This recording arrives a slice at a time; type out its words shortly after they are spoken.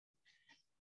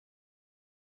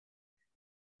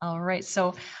All right,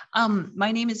 so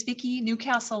my name is Vicki,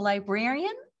 Newcastle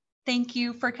librarian. Thank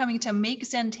you for coming to Make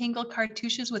Zentangle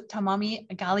Cartouches with Tomomi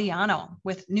Galeano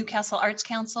with Newcastle Arts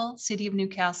Council, City of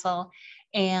Newcastle,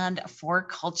 and For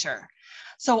Culture.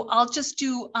 So I'll just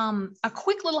do a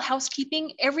quick little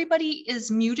housekeeping. Everybody is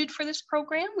muted for this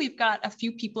program. We've got a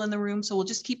few people in the room, so we'll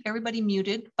just keep everybody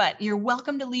muted, but you're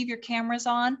welcome to leave your cameras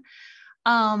on.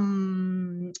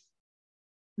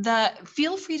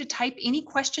 Feel free to type any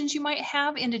questions you might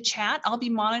have into chat. I'll be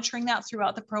monitoring that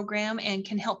throughout the program and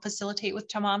can help facilitate with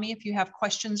Tomomi if you have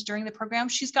questions during the program.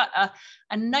 She's got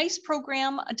a nice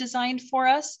program designed for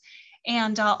us,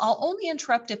 and I'll only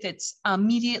interrupt if it's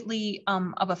immediately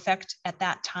of effect at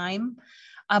that time,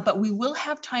 but we will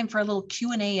have time for a little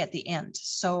Q&A at the end.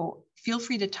 So feel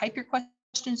free to type your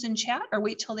questions in chat or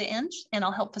wait till the end and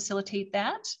I'll help facilitate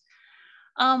that.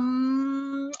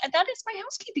 And that is my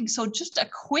housekeeping. So just a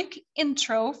quick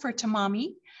intro for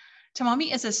Tomomi.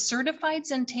 Tomomi is a Certified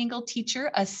Zentangle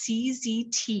Teacher, a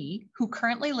CZT, who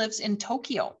currently lives in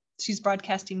Tokyo. She's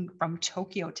broadcasting from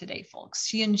Tokyo today, folks.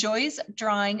 She enjoys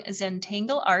drawing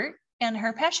Zentangle art, and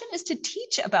her passion is to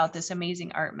teach about this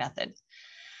amazing art method.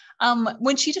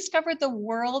 When she discovered the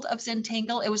world of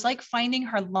Zentangle, it was like finding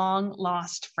her long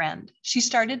lost friend. She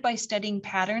started by studying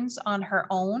patterns on her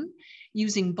own,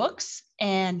 using books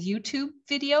and YouTube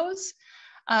videos.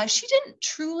 She didn't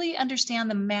truly understand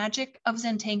the magic of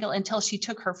Zentangle until she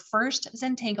took her first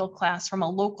Zentangle class from a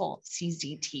local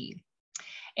CZT.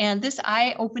 And this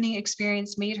eye-opening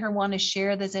experience made her want to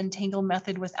share the Zentangle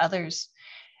method with others.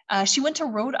 She went to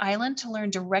Rhode Island to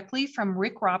learn directly from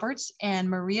Rick Roberts and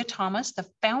Maria Thomas, the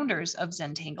founders of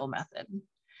Zentangle method.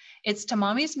 It's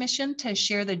Tomomi's mission to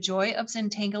share the joy of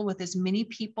Zentangle with as many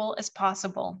people as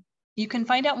possible. You can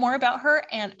find out more about her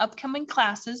and upcoming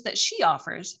classes that she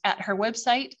offers at her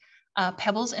website,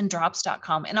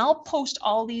 pebblesanddrops.com. And I'll post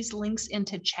all these links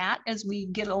into chat as we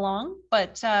get along.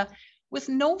 But with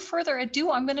no further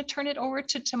ado, I'm going to turn it over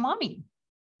to Tomomi.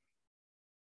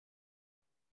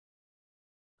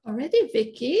 Alrighty,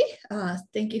 Vicki,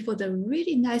 thank you for the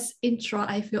really nice intro.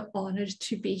 I feel honored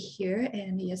to be here.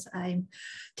 And yes, I'm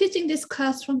teaching this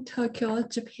class from Tokyo,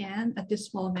 Japan at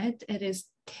this moment. It is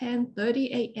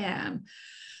 10:30 a.m.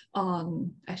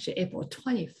 on actually April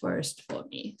 21st for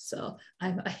me. So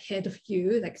I'm ahead of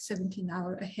you, like 17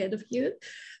 hours ahead of you.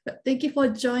 But thank you for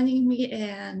joining me.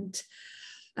 And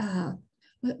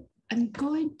I'm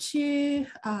going to,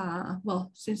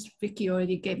 well, since Vicki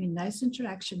already gave me a nice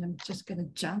introduction, I'm just gonna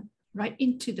jump right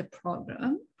into the program.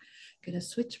 I'm gonna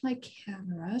switch my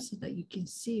camera so that you can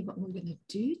see what we're gonna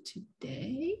do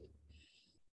today.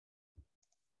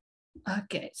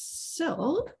 Okay,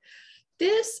 so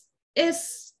this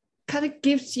is kind of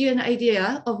gives you an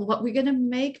idea of what we're gonna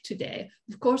make today.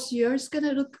 Of course, yours is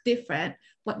gonna look different.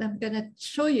 What I'm gonna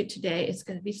show you today is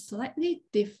gonna be slightly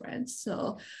different.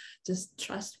 So just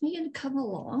trust me and come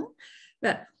along.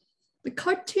 But the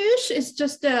cartouche is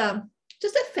just a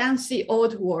fancy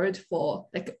old word for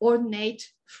like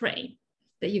ornate frame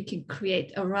that you can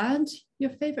create around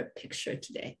your favorite picture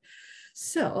today.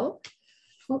 So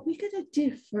what we're gonna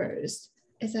do first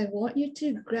is I want you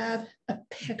to grab a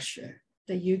picture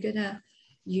that you're gonna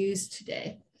use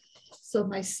today. So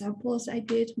my samples, I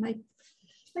did my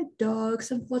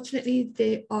dogs, unfortunately,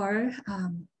 they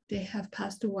have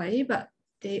passed away, but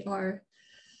they are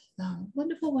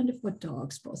wonderful, wonderful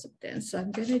dogs, both of them. So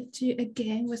I'm gonna do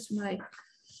again with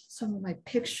some of my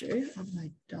pictures of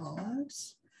my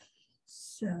dogs.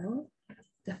 So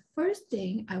the first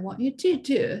thing I want you to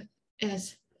do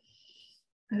is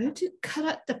I'm going to cut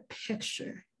out the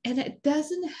picture, and it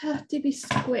doesn't have to be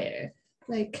square.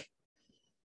 Like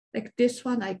this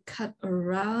one, I cut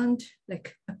around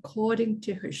like according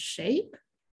to her shape.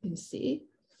 You see,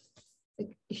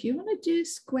 like if you want to do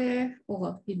square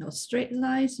or straight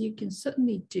lines, you can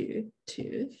certainly do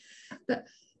too. But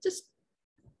just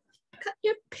cut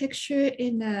your picture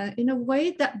in a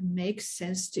way that makes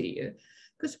sense to you,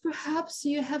 because perhaps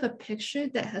you have a picture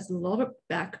that has a lot of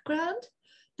background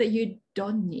that you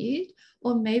don't need,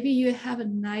 or maybe you have a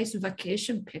nice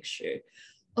vacation picture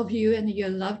of you and your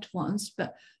loved ones,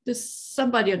 but there's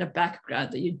somebody in the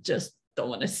background that you just don't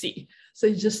want to see. So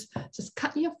you just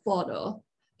cut your photo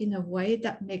in a way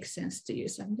that makes sense to you.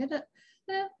 So I'm gonna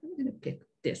pick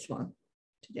this one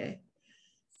today.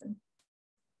 So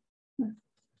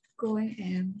going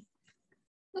and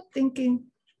not thinking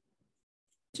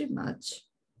too much.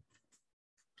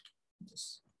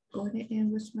 Just going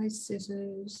in with my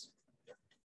scissors.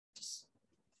 Just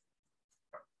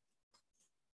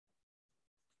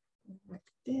like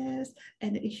this.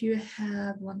 And if you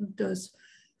have one of those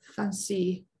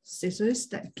fancy scissors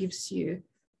that gives you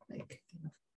like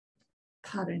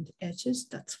patterned edges.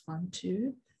 That's fun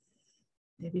too.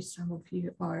 Maybe some of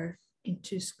you are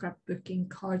into scrapbooking,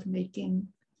 card making.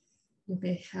 You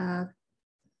may have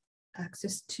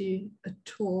access to a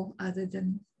tool other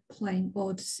than plain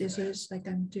old scissors like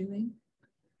I'm doing.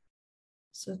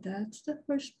 So that's the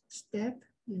first step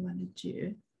you want to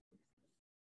do.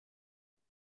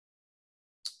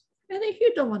 And if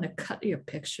you don't want to cut your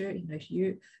picture, if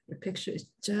your picture is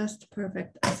just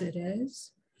perfect as it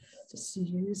is, just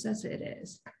use as it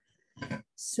is.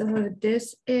 So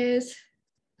this is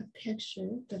a picture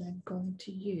that I'm going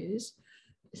to use.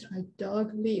 It's my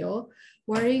dog Leo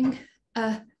wearing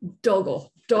a dog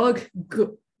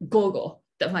goggle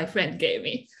that my friend gave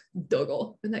me.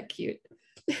 Doggle, isn't that cute?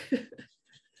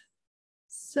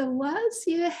 So once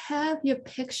you have your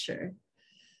picture,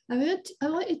 I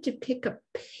want you to pick a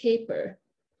paper,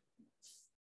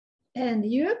 and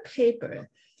your paper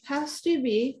has to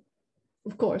be,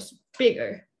 of course,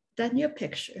 bigger than your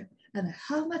picture. And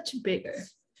how much bigger?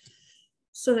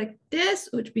 So like this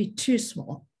would be too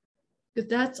small, because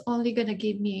that's only gonna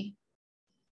give me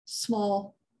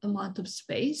small amount of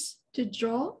space to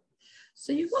draw.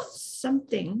 So you want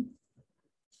something,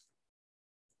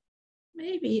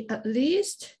 maybe at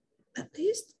least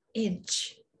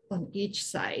inch on each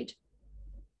side,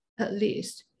 at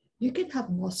least. You can have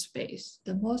more space.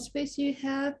 The more space you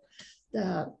have,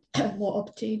 the more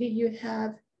opportunity you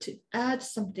have to add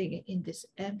something in this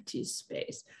empty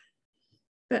space.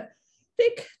 But I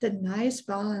think the nice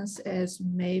balance is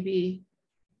maybe,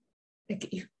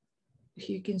 like if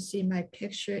you can see my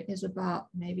picture is about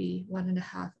maybe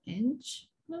 1.5 inch,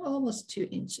 almost 2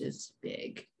 inches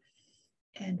big,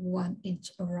 and 1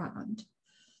 inch around.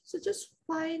 So just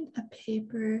find a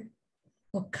paper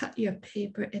or cut your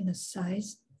paper in a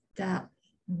size that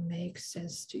makes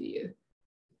sense to you.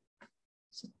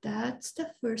 So that's the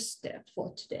first step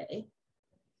for today.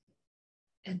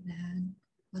 And then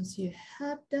once you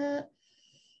have that,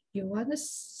 you want to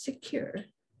secure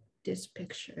this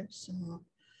picture. So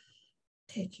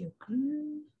take your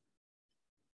glue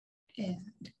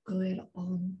and glue it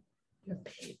on your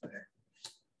paper.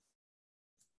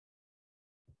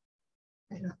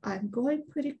 I know I'm going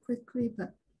pretty quickly,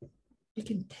 but you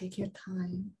can take your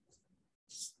time.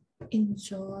 Just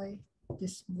enjoy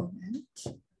this moment.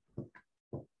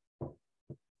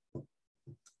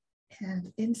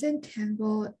 And in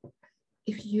Zentangle,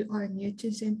 if you are new to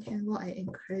Zentangle, I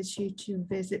encourage you to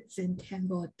visit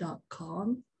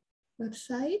zentangle.com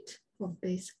website for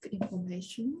basic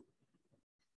information.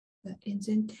 But in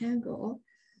Zentangle,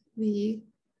 we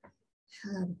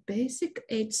have basic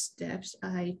 8 steps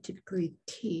I typically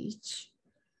teach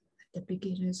at the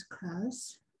beginner's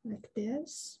class like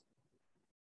this.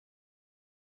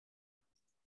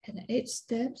 And 8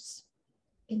 steps,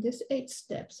 in this 8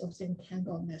 steps of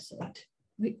Zentangle method,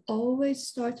 we always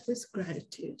start with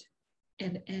gratitude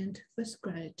and end with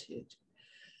gratitude.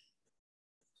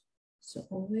 So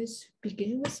always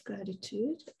begin with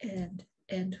gratitude and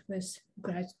end with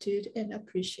gratitude and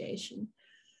appreciation.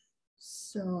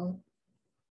 So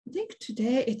I think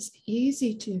today it's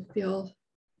easy to feel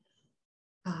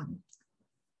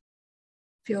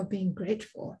being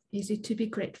grateful, easy to be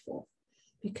grateful,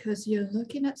 because you're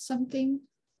looking at something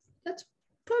that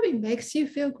probably makes you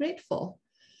feel grateful.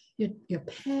 Your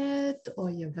pet or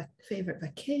your favorite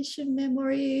vacation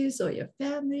memories or your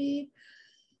family,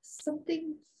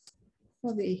 something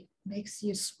probably makes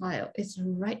you smile. It's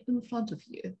right in front of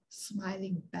you,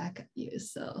 smiling back at you.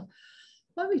 So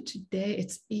probably today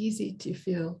it's easy to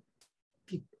feel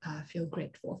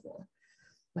grateful for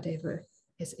whatever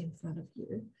is in front of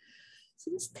you.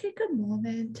 So just take a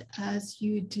moment as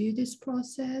you do this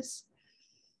process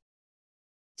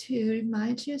to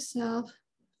remind yourself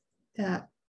that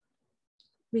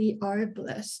we are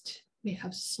blessed. We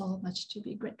have so much to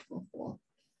be grateful for.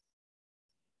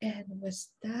 And with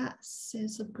that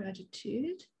sense of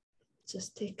gratitude,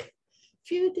 just take a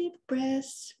few deep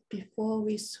breaths before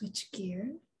we switch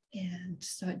gear and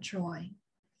start drawing.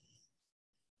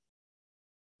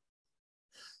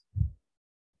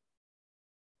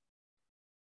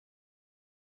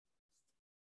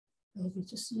 Maybe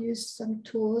just use some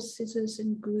tools, scissors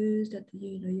and glue that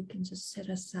you can just set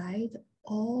aside.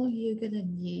 All you're gonna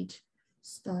need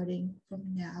starting from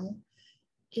now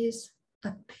is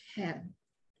a pen.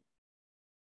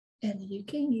 And you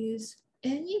can use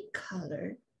any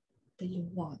color that you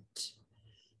want.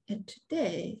 And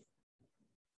today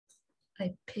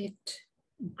I picked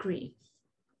green.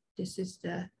 This is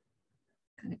the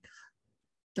kind of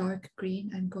dark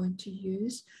green I'm going to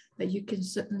use, but you can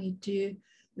certainly do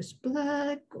with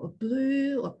black or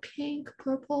blue or pink,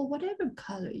 purple, whatever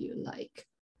color you like.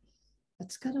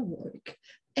 That's gonna work.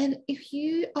 And if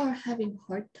you are having a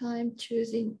hard time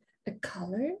choosing a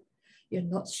color, you're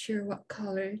not sure what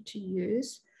color to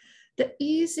use, the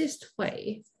easiest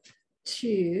way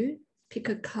to pick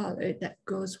a color that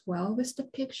goes well with the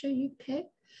picture you pick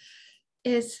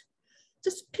is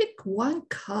just pick one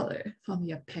color from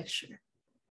your picture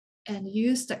and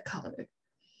use that color.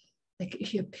 Like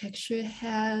if your picture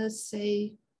has,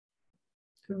 say,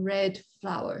 a red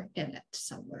flower in it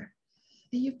somewhere,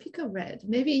 and you pick a red.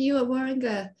 Maybe you are wearing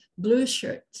a blue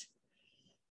shirt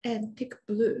and pick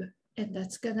blue, and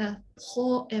that's gonna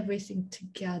pull everything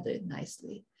together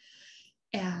nicely.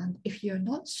 And if you're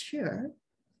not sure,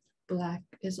 black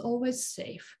is always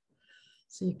safe.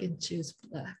 So you can choose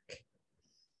black.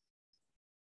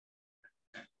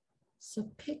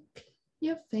 So pick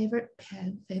your favorite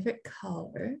pen, favorite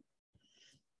color.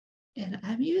 And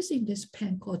I'm using this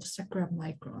pen called Sakura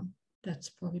Micron. That's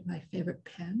probably my favorite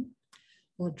pen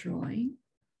for drawing.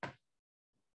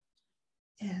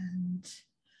 And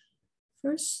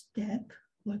first step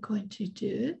we're going to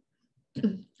do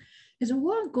is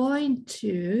we're going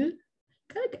to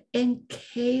kind of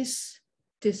encase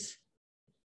this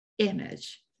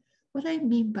image. What I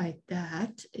mean by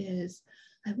that is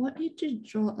I want you to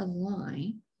draw a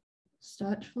line,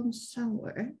 start from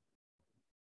somewhere,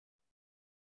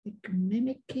 like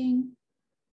mimicking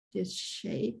this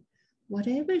shape.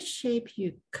 Whatever shape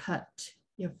you cut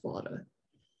your photo,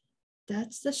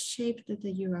 that's the shape that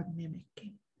you are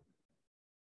mimicking.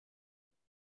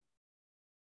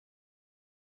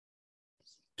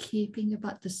 Keeping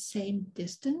about the same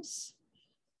distance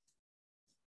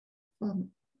from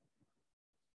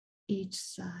each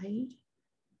side.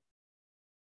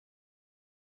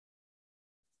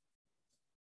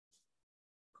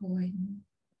 Going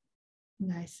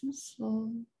nice and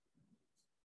slow,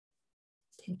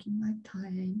 taking my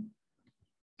time,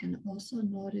 and also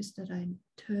notice that I'm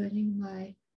turning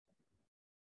my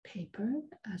paper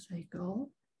as I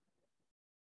go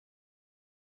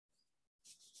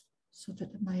so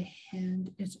that my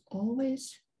hand is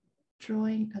always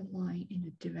drawing a line in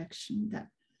a direction that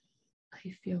I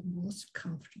feel most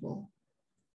comfortable.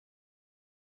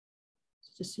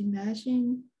 Just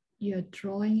imagine your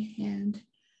drawing hand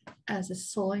as a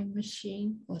sewing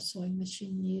machine or sewing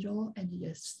machine needle, and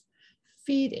you're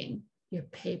feeding your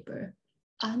paper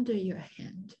under your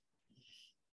hand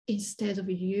instead of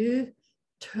you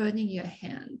turning your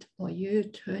hand or you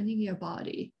turning your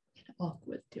body in an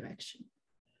awkward direction.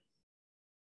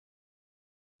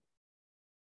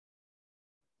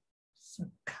 So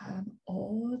come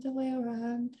all the way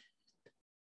around.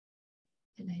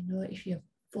 And I know if your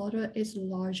photo is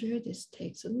larger, this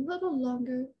takes a little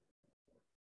longer.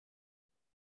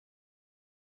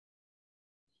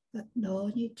 But no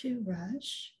need to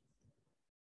rush.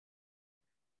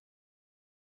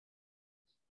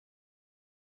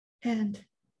 And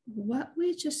what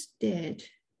we just did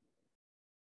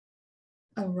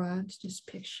around this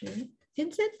picture, in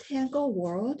the Zentangle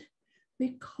world,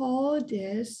 we call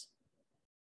this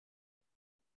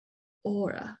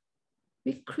aura.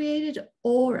 We created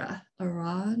aura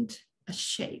around a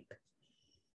shape.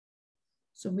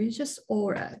 So we just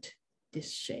aura'd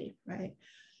this shape, right?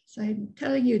 So I'm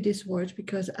telling you this word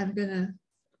because I'm gonna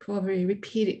probably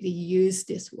repeatedly use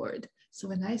this word. So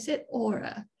when I said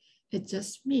aura, it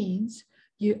just means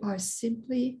you are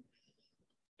simply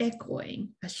echoing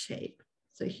a shape.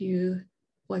 So if you,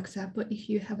 for example, if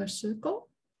you have a circle,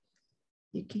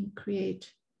 you can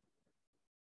create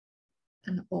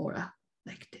an aura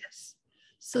like this.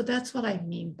 So that's what I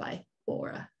mean by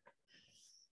aura.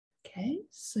 Okay,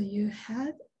 so you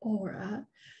had aura,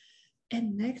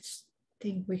 and next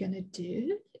thing we're gonna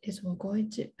do is we're going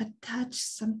to attach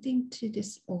something to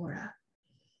this aura.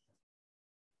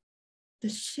 The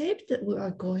shape that we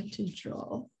are going to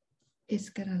draw is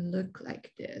gonna look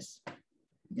like this.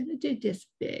 I'm gonna do this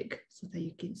big so that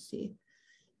you can see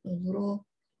a little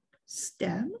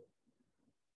stem.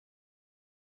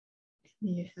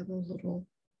 And you have a little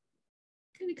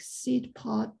kind of seed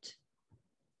pod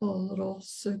or a little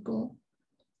circle.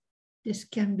 This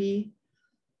can be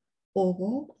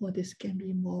oval or this can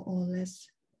be more or less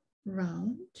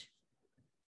round.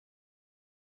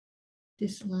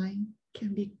 This line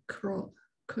can be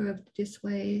curved this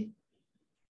way.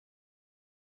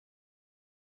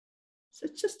 So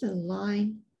it's just a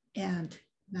line and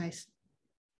nice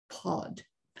pod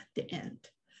at the end.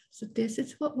 So this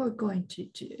is what we're going to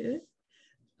do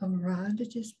around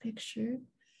this picture,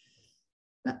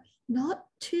 but not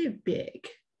too big,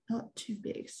 not too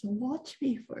big. So watch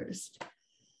me first.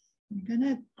 I'm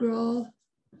gonna grow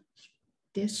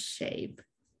this shape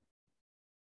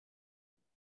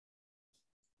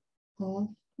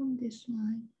all from this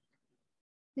line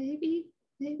maybe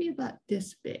about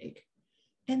this big.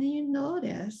 And you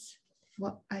notice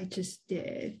what I just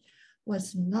did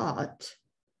was not,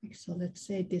 so let's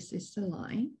say this is the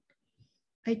line.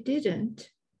 I didn't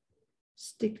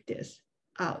stick this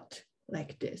out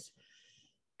like this.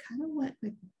 Kind of went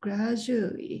like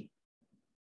gradually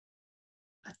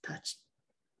attached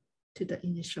to the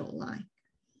initial line.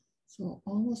 So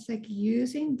almost like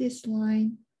using this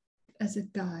line as a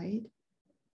guide,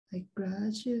 I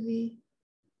gradually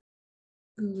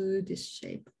glue this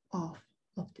shape off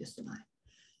of this line.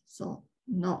 So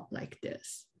not like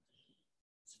this.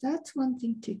 So that's one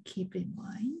thing to keep in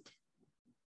mind.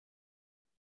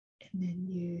 And then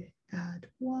you add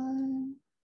one,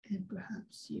 and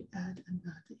perhaps you add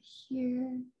another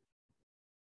here.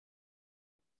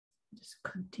 Just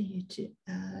continue to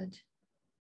add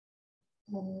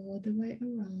all the way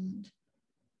around.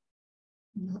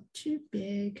 Not too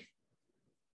big.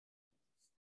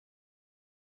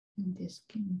 And this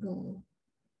can go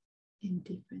in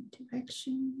different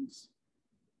directions.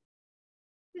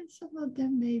 And some of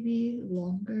them may be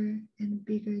longer and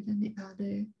bigger than the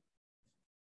other.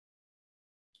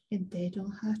 And they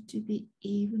don't have to be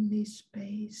evenly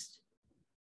spaced.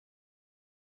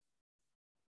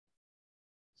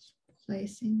 Just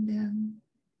placing them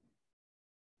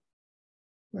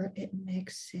where it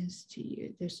makes sense to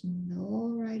you. There's no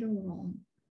right or wrong.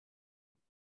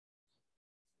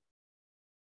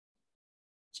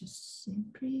 Just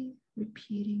simply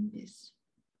repeating this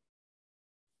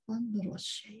one little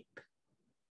shape.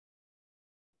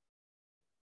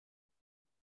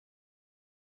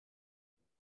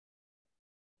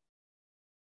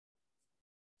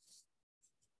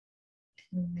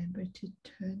 And remember to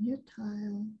turn your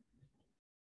tile.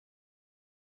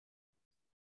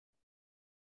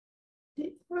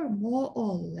 They are more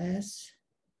or less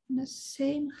the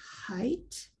same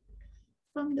height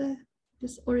from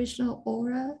this original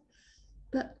aura,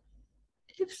 but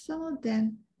if some of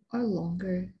them are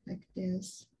longer like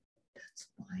this, that's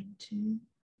fine too.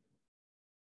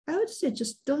 I would say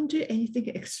just don't do anything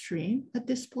extreme at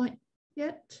this point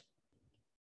yet.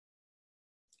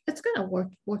 It's gonna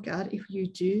work out if you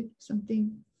do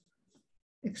something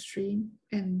extreme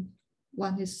and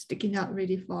one is sticking out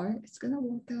really far. It's gonna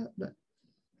work out, but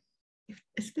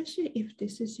especially if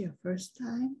this is your first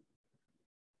time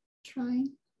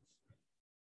trying,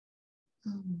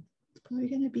 it's probably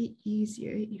gonna be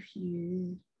easier if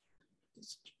you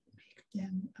just make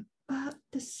them about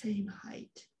the same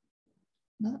height.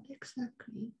 Not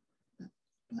exactly, but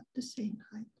about the same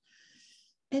height.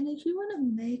 And if you want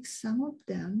to make some of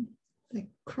them like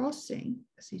crossing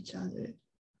as each other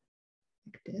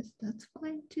like this, that's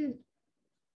fine too.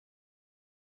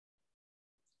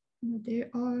 They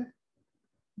are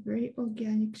very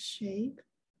organic shape.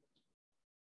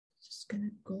 Just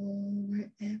gonna go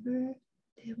wherever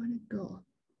they want to go.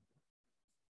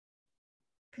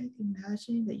 Okay,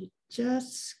 imagine that you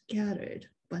just scattered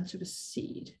a bunch of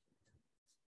seed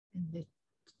and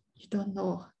you don't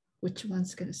know which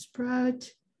one's gonna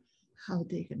sprout, how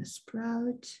they're gonna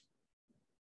sprout.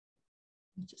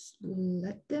 You just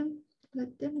let them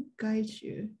guide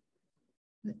you.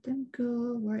 Let them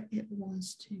go where it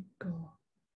wants to go.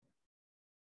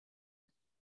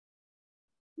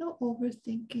 No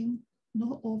overthinking,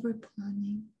 no over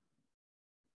planning.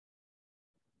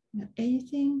 Now,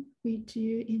 anything we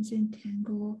do in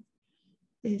Zentangle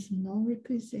is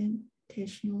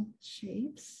non-representational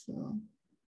shapes, so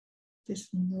there's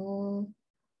no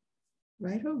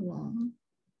right or wrong.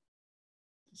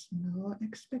 There's no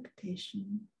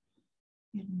expectation.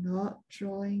 You're not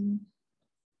drawing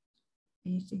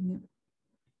anything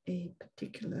a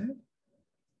particular,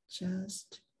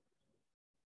 just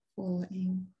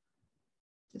following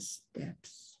the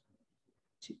steps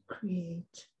to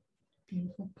create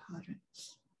beautiful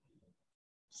patterns.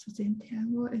 So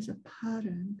Zentangle is a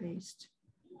pattern-based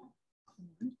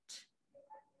art.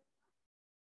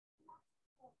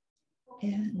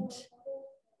 And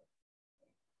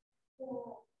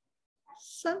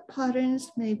some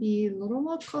patterns may be a little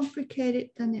more complicated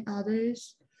than the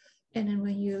others. And then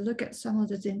when you look at some of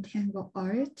the Zentangle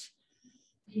art,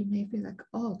 you may be like,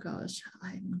 oh gosh,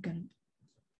 I'm gonna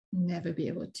never be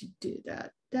able to do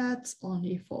that. That's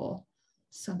only for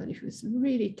somebody who's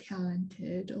really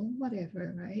talented or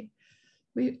whatever, right?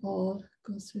 We all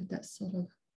go through that sort of,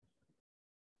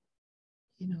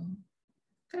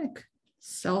 kind of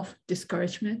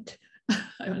self-discouragement,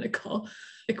 I want to call,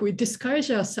 like we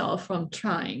discourage ourselves from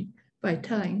trying by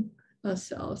telling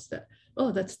ourselves that,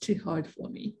 oh, that's too hard for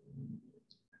me.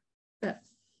 But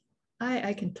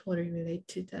I can totally relate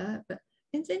to that. But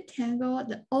in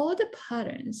Zentangle, all the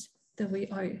patterns that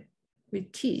we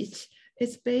teach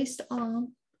it's based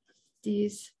on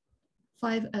these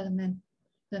 5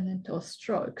 elemental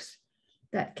strokes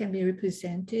that can be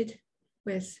represented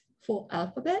with 4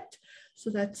 alphabet. So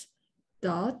that's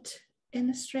dot in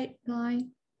a straight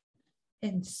line,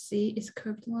 and C is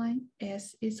curved line,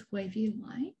 S is wavy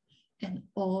line, and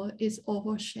O is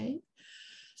oval shape.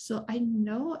 So I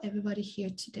know everybody here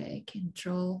today can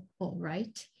draw or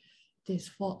write these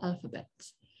 4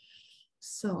 alphabets.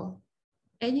 So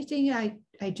anything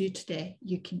I do today,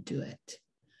 you can do it.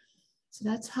 So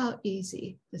that's how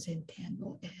easy the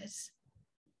Zentangle is.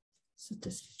 So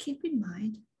just keep in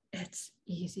mind, it's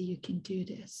easy, you can do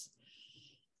this.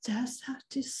 Just have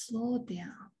to slow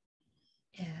down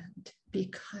and be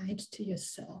kind to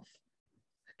yourself,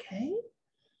 okay?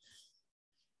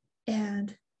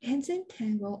 And in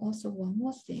Zentangle, also one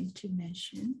more thing to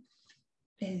mention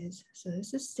is, so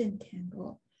this is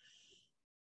Zentangle,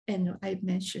 and I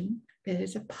mentioned it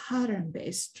is a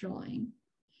pattern-based drawing,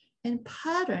 and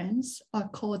patterns are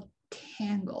called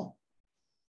tangle.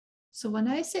 So when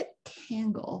I say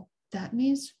tangle, that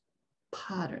means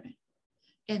pattern,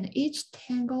 and each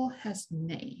tangle has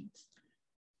names.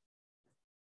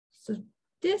 So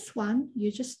this one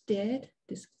you just did,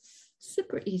 this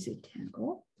super easy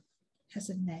tangle, has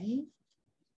a name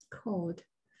called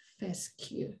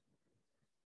fescue.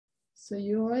 So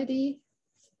you already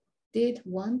did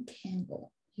one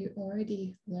tangle. You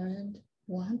already learned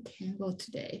one tangle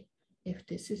today, if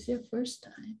this is your first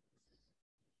time.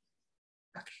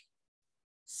 Okay,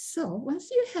 so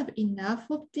once you have enough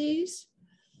of these,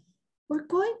 we're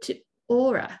going to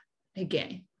aura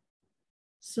again.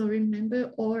 So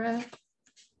remember, aura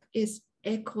is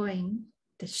echoing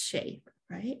the shape,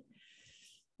 right?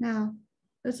 Now,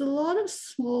 there's a lot of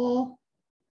small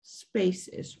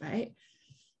spaces, right?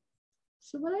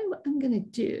 So what I'm gonna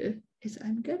do is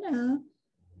I'm gonna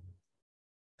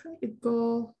try to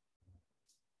go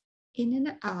in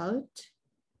and out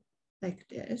like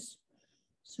this.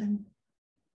 So I'm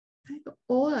kind of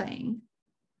auraing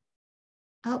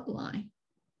outline.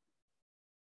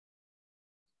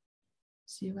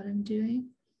 See what I'm doing?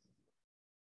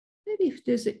 Maybe if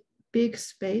there's a big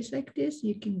space like this,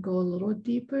 you can go a little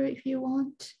deeper if you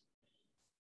want.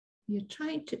 You're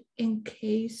trying to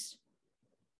encase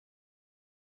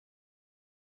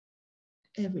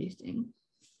everything.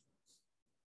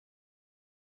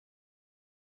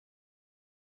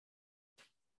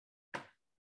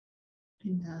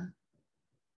 In a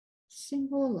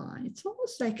single line. It's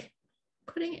almost like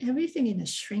putting everything in a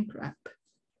shrink wrap.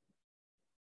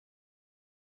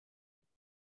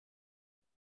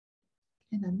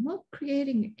 And I'm not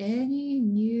creating any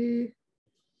new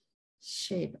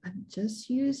shape. I'm just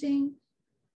using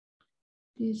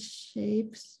these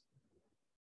shapes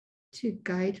to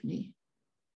guide me.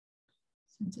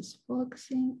 So I'm just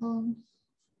focusing on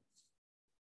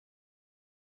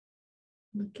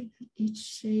looking at each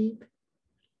shape.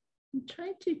 I'm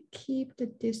trying to keep the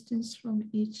distance from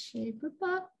each shape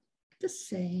about the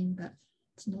same, but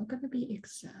it's not going to be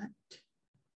exact.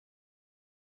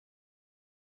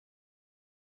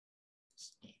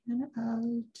 Just in and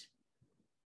out,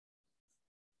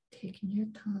 taking your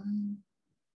time,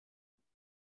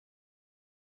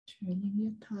 turning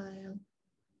your tile.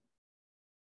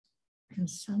 And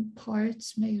some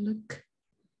parts may look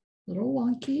a little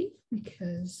wonky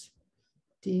because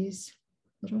these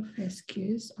little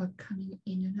fescues are coming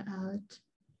in and out,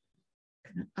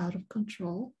 kind of out of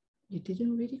control. You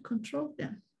didn't really control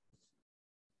them.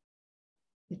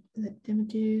 You let them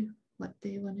do what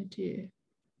they want to do.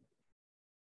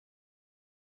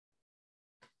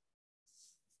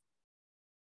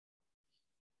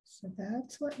 So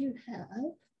that's what you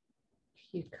have.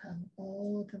 You come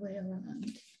all the way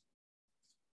around.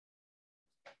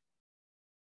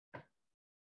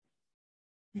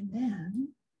 And then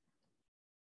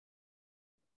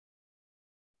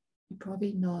you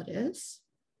probably notice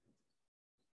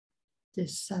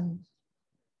there's some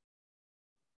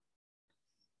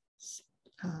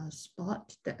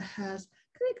spot that has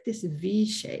kind of like this V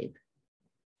shape,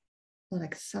 or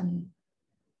like some,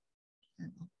 I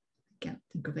don't know, I can't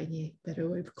think of any better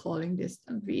way of calling this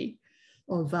than V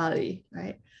or valley,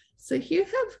 right? So here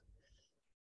have,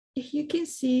 if you can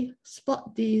see,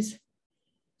 spot these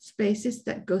spaces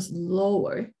that goes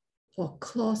lower or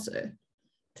closer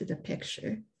to the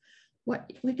picture.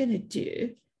 What we're gonna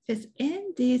do is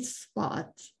in these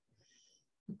spots,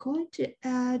 we're going to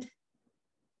add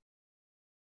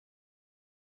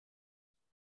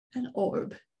an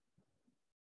orb.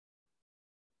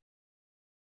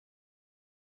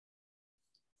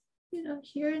 You know,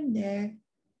 here and there.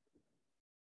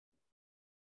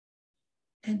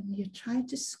 And you try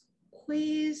to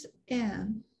squeeze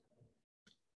in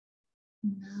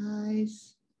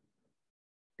nice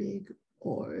big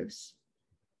orbs.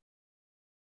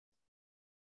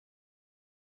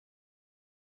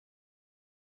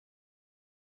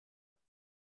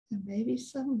 And maybe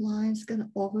some lines gonna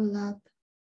overlap.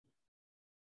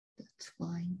 That's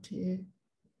fine too.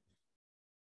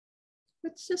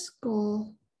 Let's just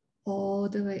go all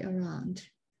the way around,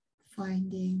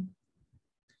 finding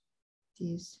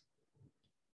this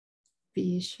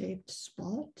V-shaped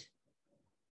spot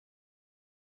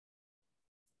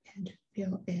and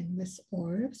fill in with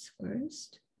orbs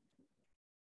first.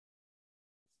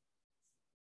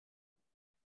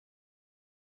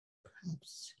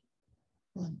 Perhaps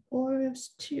 1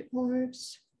 orbs, 2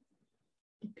 orbs,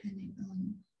 depending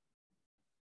on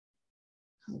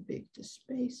how big the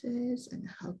space is and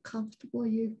how comfortable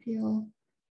you feel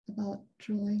about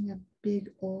drawing a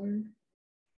big orb.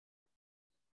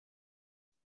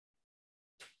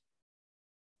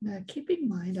 Now keep in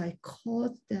mind, I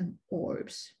called them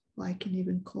orbs, or I can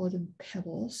even call them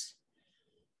pebbles.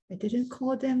 I didn't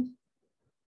call them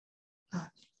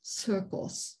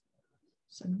circles.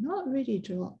 So I'm not really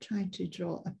trying to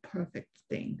draw a perfect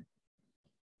thing.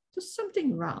 Just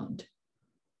something round.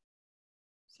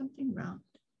 Something round.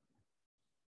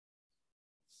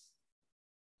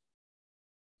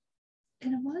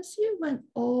 And once you went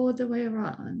all the way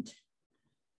around,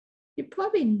 you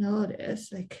probably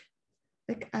notice, like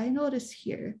I noticed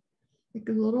here, like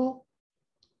a little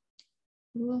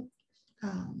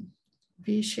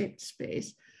V-shaped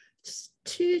space, just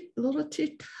a little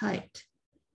too tight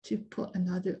to put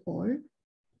another orb.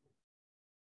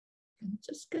 I'm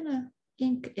just gonna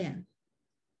ink in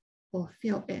or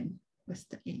fill in with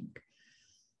the ink.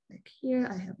 Like here,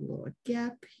 I have a little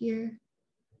gap here.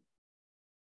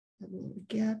 A little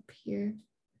gap here.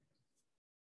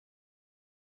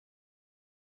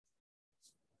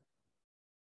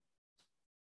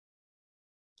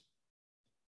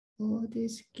 All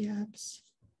these gaps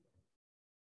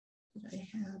that I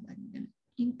have, I'm gonna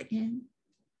ink in.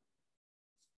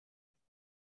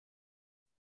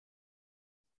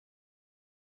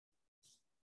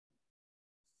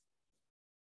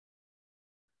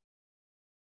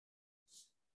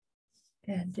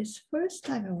 And this first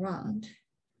time around,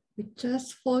 we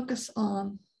just focus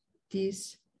on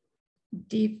this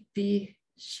deep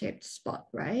V-shaped spot,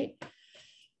 right?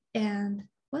 And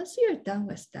once you're done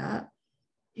with that,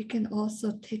 you can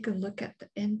also take a look at the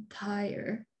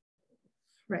entire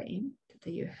frame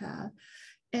that you have.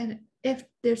 And if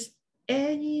there's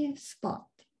any spot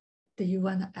that you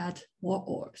want to add more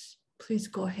orbs, please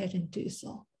go ahead and do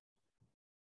so.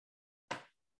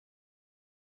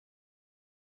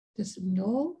 There's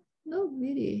no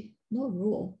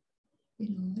rule. You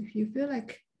know, if you feel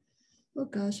like, oh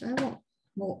gosh, I want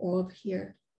more orb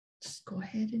here, just go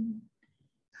ahead and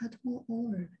add more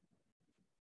orb.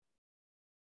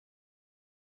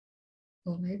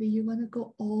 Or maybe you want to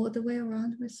go all the way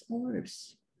around with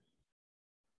orbs.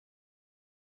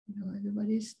 You know,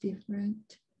 everybody's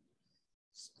different.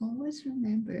 Just always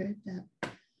remember that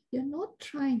you're not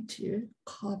trying to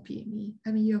copy me.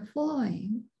 I mean, you're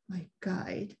following my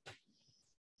guide,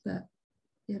 but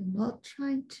you're not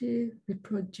trying to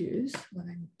reproduce what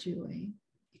I'm doing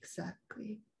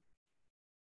exactly.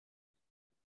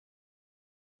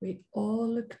 We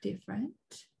all look different.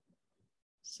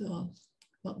 So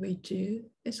what we do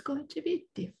is going to be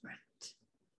different.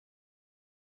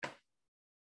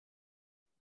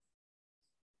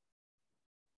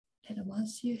 And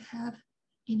once you have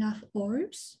enough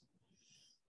orbs,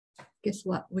 guess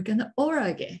what? We're gonna aura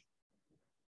again.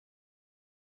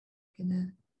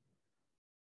 Gonna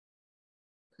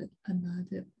put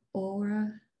another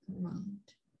aura around.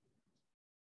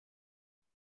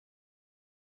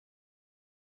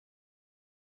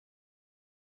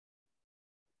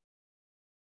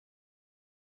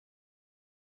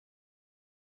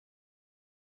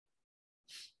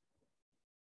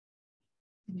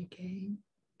 And again,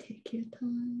 take your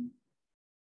time,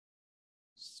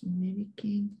 just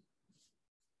mimicking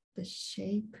the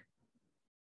shape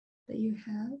that you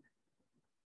have.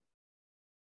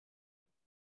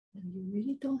 And you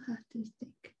really don't have to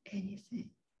think anything.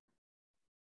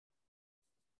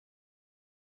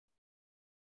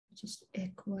 Just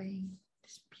echoing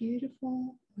this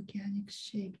beautiful organic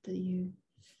shape that you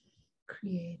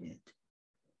created.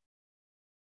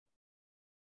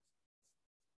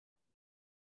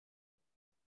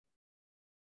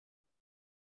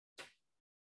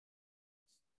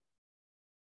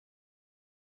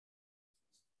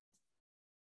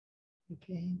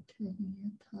 Again, turning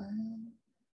your tile.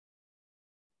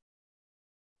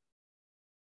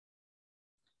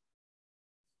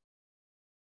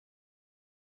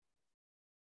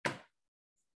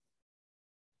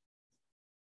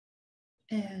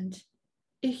 And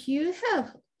if you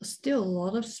have still a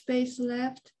lot of space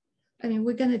left, I mean,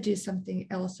 we're going to do something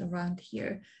else around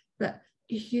here, but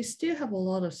if you still have a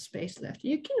lot of space left,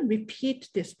 you can repeat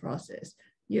this process.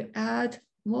 You add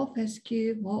more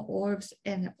fescue, more orbs,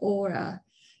 and aura,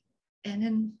 and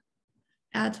then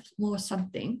add more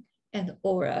something and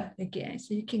aura again.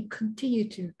 So you can continue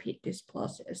to repeat this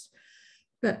process.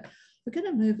 But we're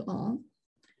going to move on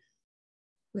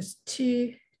with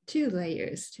two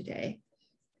layers today.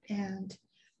 And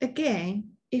again,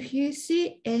 if you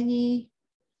see any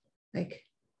like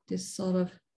this sort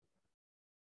of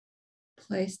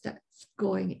place that's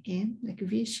going in, like a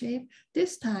V shape,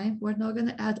 this time we're not going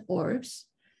to add orbs,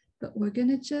 but we're going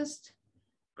to just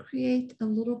create a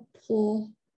little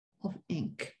pool of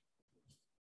ink.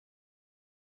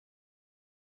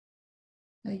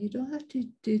 Now you don't have to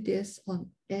do this on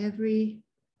every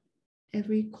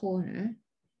corner,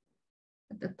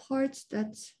 but the parts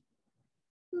that's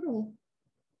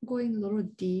going a little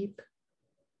deep,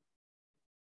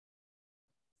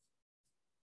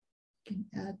 you can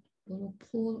add a little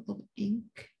pool of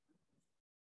ink.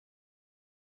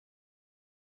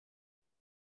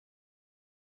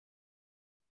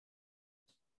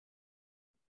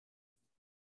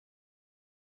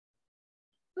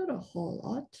 Not a whole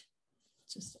lot,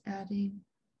 just adding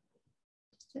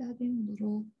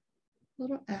little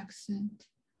accent,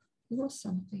 little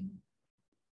something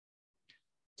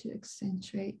to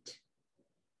accentuate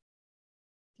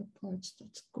the parts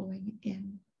that's going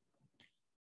in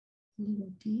a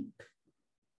little deep.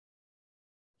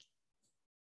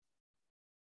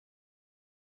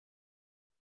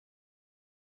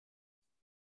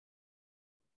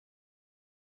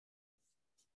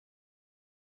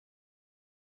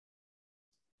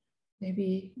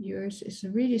 Maybe yours is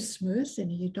really smooth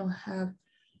and you don't have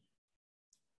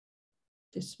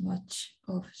this much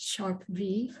of sharp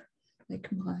V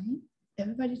like mine.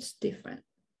 Everybody's different,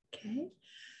 okay?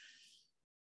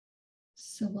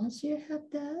 So once you have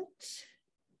that,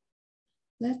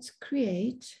 let's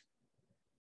create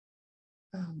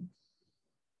the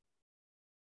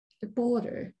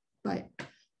border by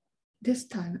this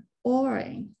time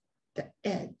auring the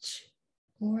edge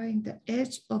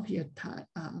of your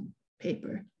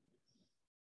paper.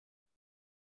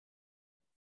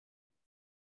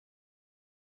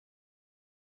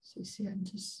 So you see, I'm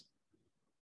just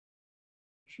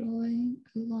drawing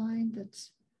a line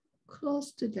that's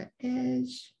close to the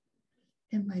edge,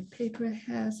 and my paper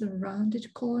has a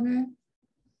rounded corner.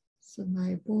 So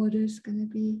my border is going to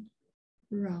be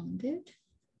rounded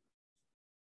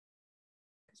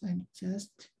because I'm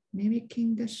just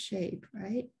mimicking the shape,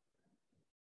 right?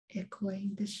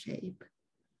 Echoing the shape.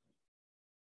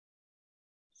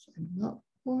 So I'm not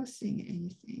forcing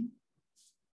anything.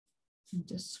 I'm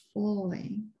just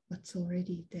following what's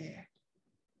already there.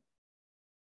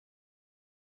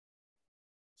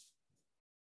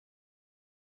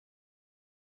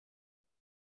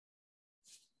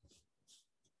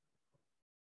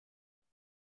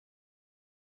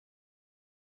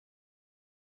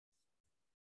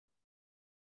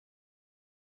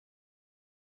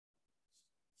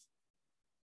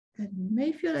 And you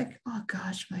may feel like, oh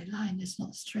gosh, my line is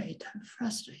not straight. I'm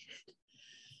frustrated.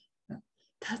 But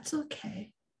that's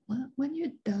okay. When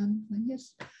you're done, when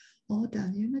it's all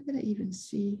done, you're not going to even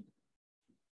see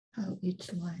how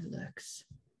each line looks.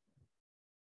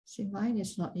 See, mine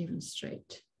is not even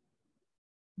straight.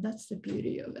 That's the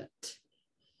beauty of it.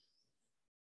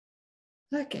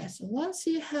 Okay, so once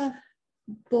you have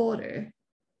border,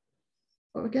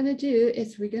 what we're going to do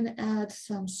is we're going to add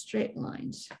some straight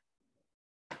lines.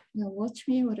 Now watch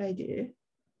me what I do.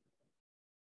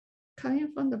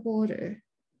 Coming from the border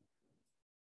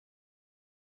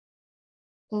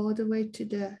all the way to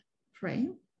the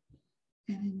frame,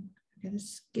 and I'm going to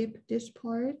skip this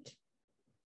part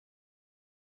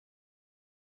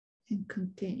and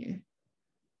continue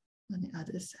on the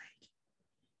other side.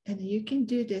 And you can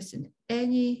do this in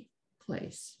any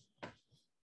place.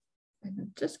 And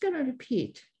I'm just going to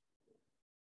repeat.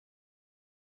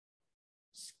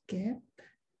 Skip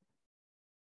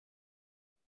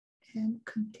and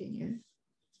continue.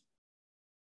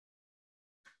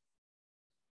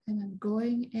 And I'm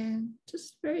going in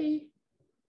just very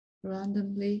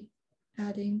randomly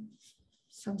adding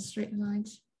some straight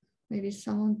lines. Maybe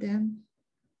some of them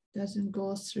doesn't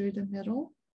go through the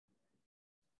middle.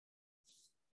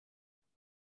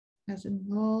 As in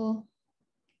no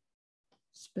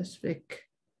specific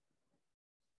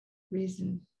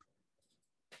reason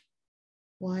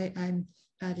why I'm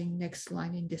adding next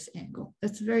line in this angle.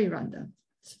 It's very random,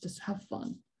 so just have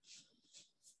fun.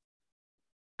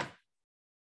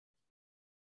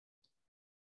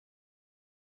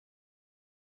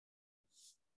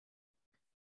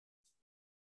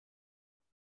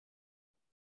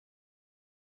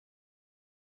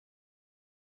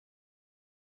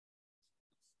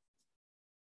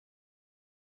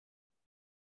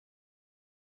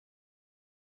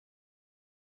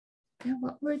 And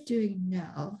what we're doing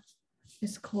now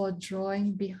is called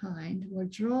drawing behind. We're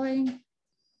drawing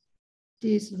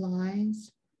these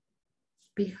lines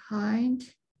behind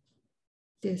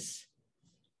this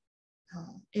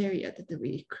area that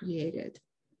we created.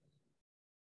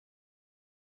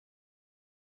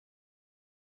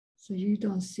 So you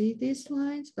don't see these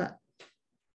lines, but you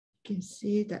can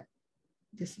see that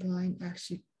this line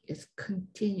actually is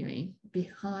continuing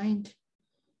behind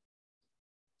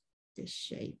this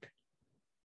shape.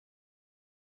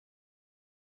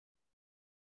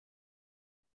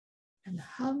 And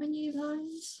how many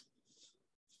lines?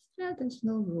 Yeah, there's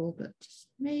no rule, but just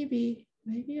maybe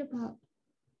about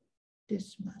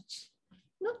this much.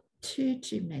 Not too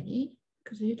many,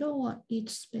 because you don't want each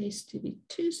space to be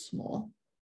too small.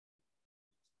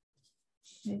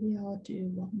 Maybe I'll do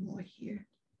one more here.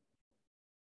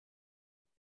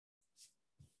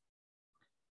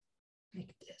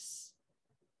 Like this.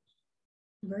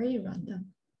 Very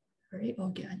random, very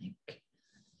organic.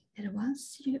 And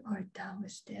once you are done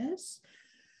with this,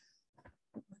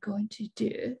 what we're going to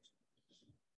do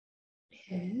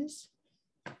is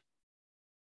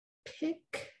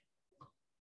pick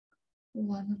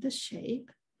one of the shape,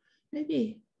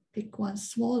 maybe pick one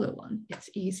smaller one. It's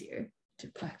easier to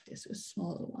practice with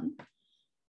smaller one.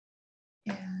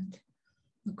 And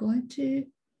we're going to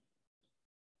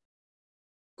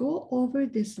go over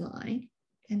this line.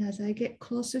 And as I get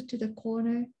closer to the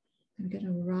corner, I'm going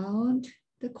to round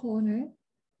the corner.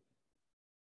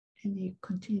 And you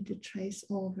continue to trace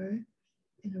over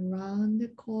and around the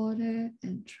corner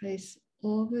and trace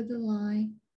over the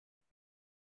line.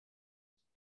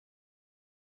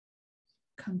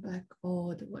 Come back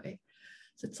all the way.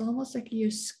 So it's almost like you're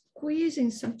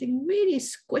squeezing something really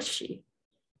squishy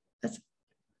that's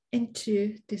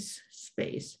into this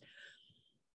space.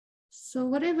 So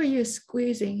whatever you're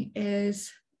squeezing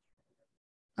is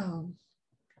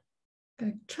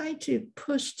try to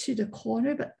push to the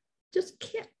corner, but just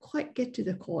can't quite get to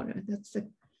the corner. That's the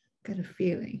kind of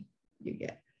feeling you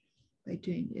get by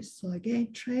doing this. So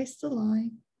again, trace the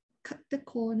line, cut the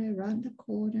corner, round the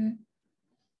corner,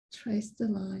 trace the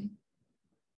line,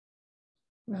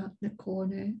 round the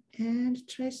corner, and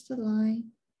trace the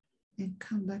line, and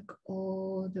come back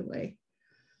all the way.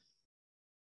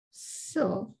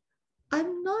 So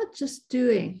I'm not just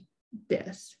doing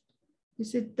this. You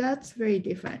see, that's very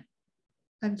different.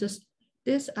 I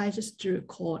just drew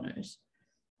corners.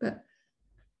 But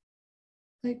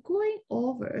by going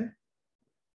over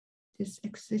this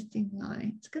existing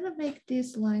line, it's gonna make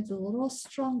these lines a little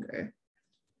stronger.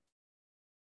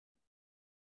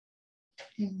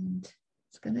 And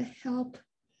it's gonna help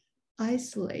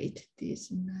isolate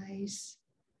these nice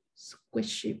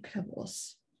squishy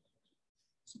pebbles.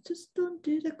 So just don't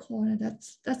do the corner.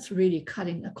 That's really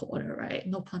cutting the corner, right?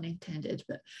 No pun intended,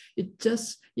 but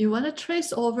you wanna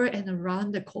trace over and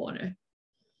around the corner.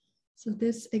 So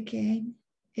this again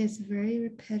is very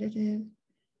repetitive,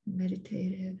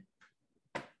 meditative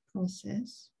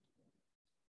process.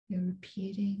 You're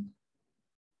repeating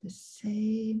the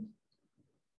same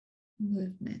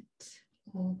movement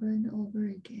over and over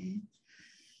again.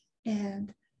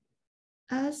 And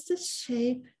as the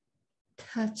shape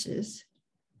touches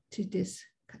to this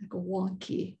kind of a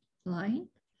wonky line,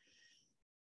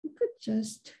 you could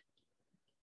just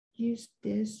use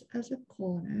this as a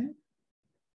corner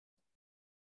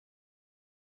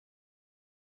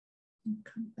and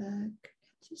come back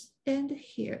and just end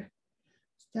here.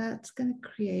 So that's going to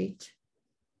create,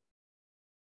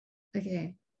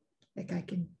 again, like I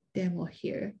can demo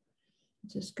here. I'm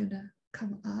just going to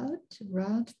come out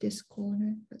around this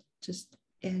corner, but just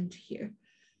end here.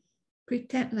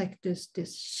 Pretend like this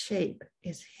shape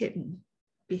is hidden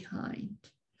behind.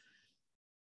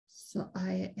 So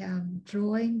I am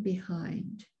drawing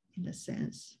behind in a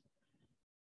sense.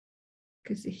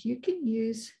 Because if you can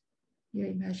use your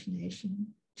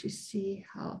imagination to see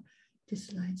how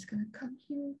this line's gonna come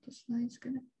here, this line's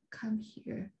gonna come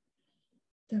here.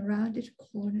 The rounded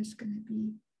corner is gonna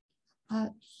be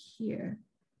out here,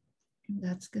 and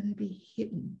that's gonna be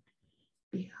hidden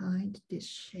behind this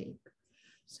shape.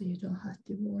 So you don't have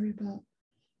to worry about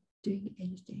doing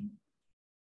anything.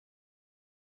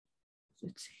 So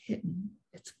it's hidden,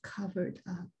 it's covered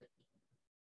up.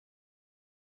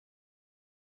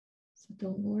 So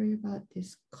don't worry about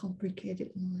this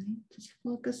complicated line. Just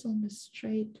focus on the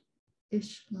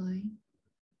straight-ish line.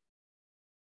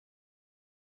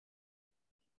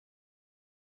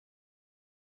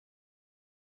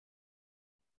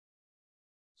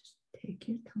 Just take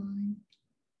your time.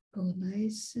 Go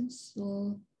nice and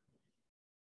slow.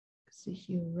 Because if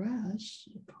you rush,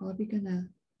 you're probably gonna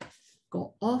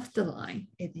go off the line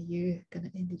and you're gonna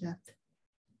end up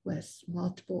with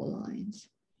multiple lines.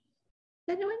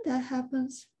 And when that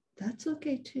happens, that's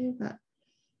okay too, but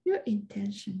your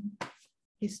intention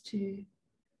is to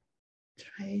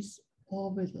trace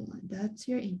over the line. That's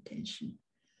your intention.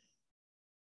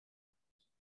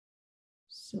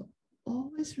 So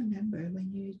always remember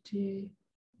when you do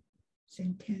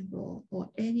Zentangle or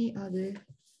any other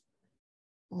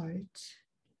art,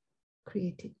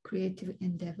 creative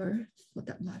endeavor for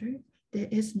that matter, there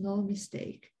is no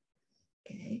mistake,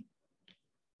 okay?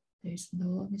 There's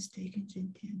no mistake in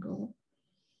Zentangle.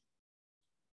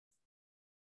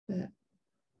 But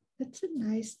it's a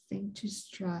nice thing to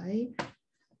strive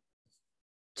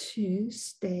to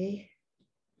stay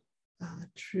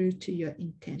true to your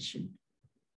intention.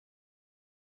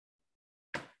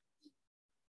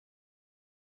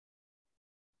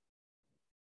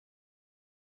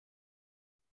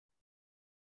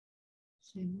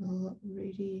 So I'm not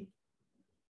really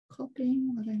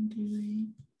copying what I'm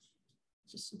doing,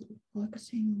 just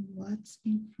focusing on what's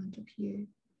in front of you.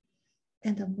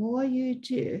 And the more you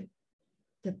do,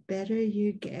 the better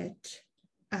you get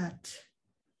at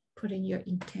putting your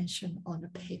intention on a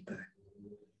paper.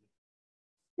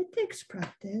 It takes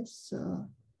practice. So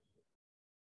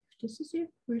if this is your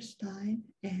first time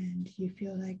and you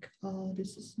feel like, oh,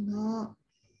 this is not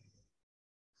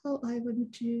how I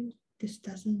want to do, this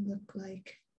doesn't look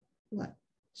like what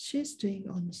she's doing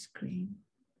on the screen,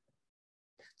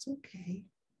 that's okay.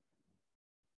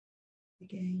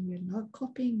 Again, you're not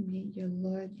copying me, you're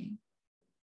learning.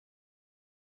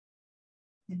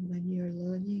 And when you're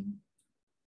learning,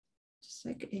 just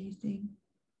like anything,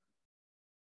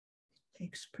 it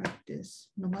takes practice.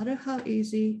 No matter how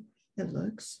easy it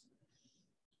looks,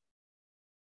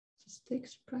 it just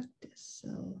takes practice.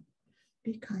 So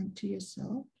be kind to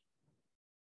yourself.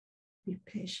 Be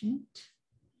patient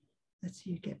as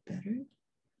you get better.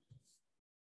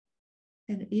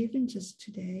 And even just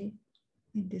today,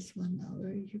 in this 1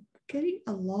 hour, you're getting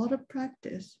a lot of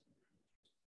practice.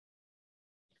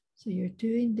 So you're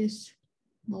doing this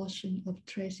motion of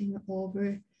tracing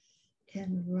over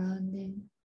and rounding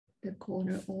the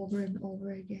corner over and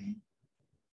over again.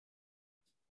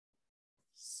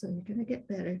 So you're gonna get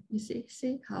better. You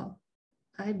see how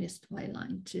I missed my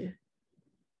line too.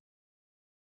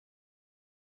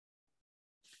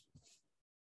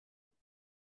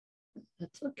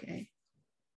 That's okay.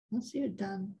 Once you're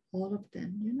done all of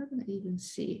them, you're not gonna even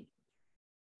see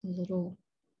a little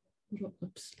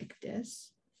oops like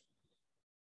this.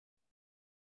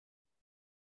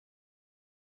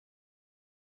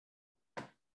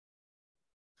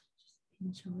 Just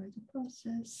enjoy the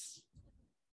process.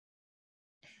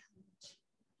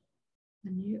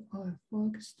 And when you are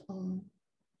focused on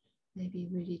maybe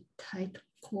really tight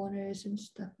corners and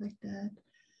stuff like that,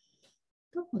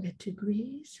 don't forget to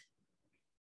breathe.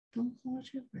 Don't hold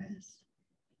your breath.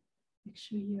 Make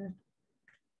sure you're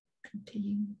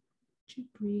continuing to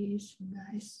breathe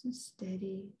nice and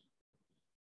steady.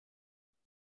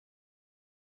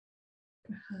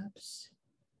 Perhaps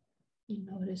you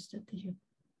notice that your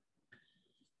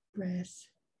breath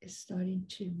is starting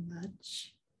to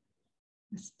match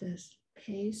with the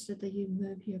pace that you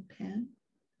move your pen.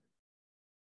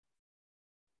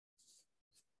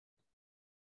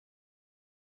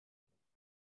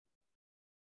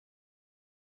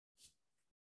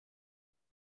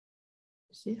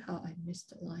 See how I missed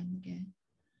the line again?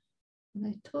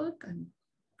 When I talk, I'm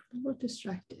a little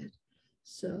distracted.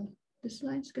 So this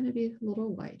line's going to be a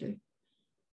little wider.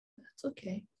 That's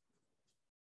okay.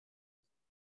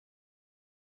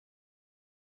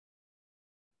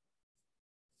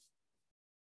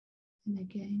 And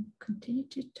again, continue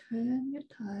to turn your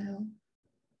tile,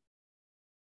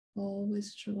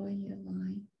 always drawing your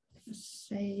line in the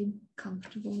same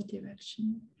comfortable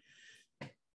direction.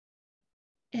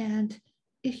 And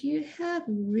if you have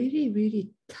really,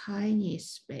 really tiny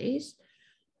space,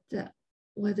 that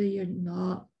whether you're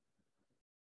not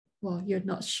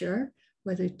sure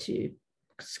whether to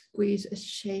squeeze a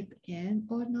shape in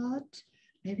or not,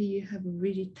 maybe you have a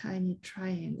really tiny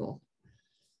triangle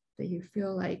that you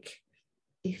feel like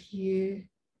if you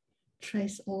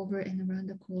trace over and around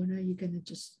the corner, you're gonna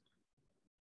just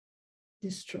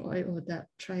destroy, or that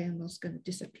triangle is gonna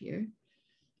disappear.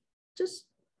 Just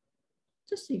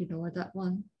ignore that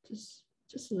one. Just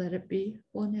let it be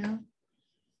for now.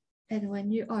 And when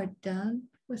you are done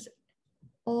with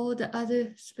all the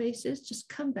other spaces, just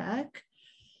come back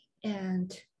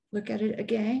and look at it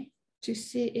again to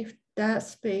see if that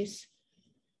space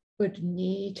would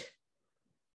need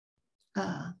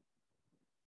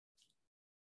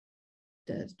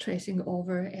the tracing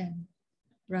over and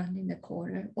rounding the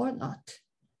corner or not.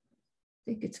 I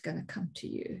think it's gonna come to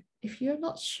you. If you're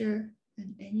not sure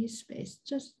in any space,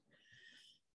 just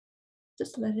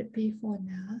let it be for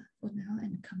now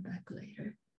and come back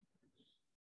later.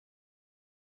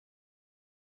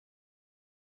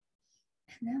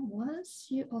 And then once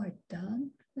you are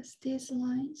done with these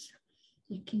lines,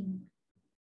 you can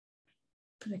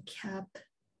put a cap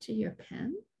to your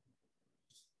pen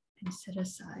and set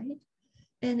aside.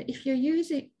 And if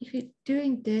you're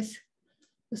doing this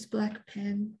with black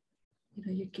pen,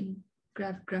 you can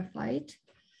grab graphite.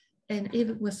 And if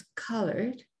it was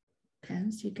colored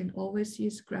pens, you can always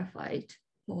use graphite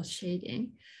for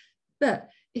shading. But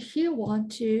if you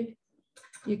want to,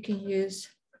 you can use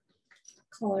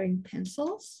coloring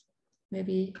pencils,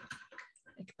 maybe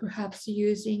like perhaps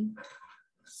using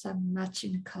some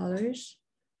matching colors.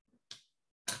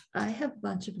 I have a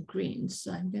bunch of greens,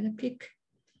 so I'm gonna pick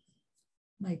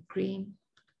my green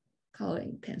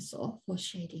coloring pencil for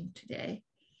shading today.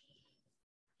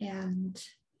 And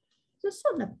just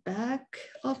on the back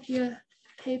of your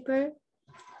paper,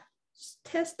 just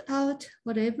test out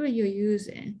whatever you're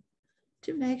using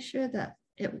to make sure that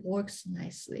it works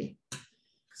nicely.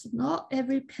 Because not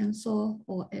every pencil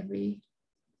or every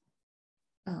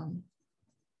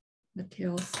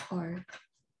materials are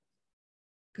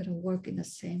gonna work in the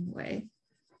same way.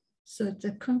 So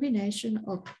the combination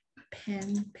of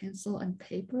pen, pencil, and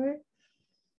paper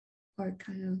are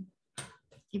kind of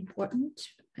important,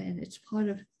 and it's part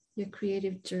of your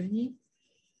creative journey.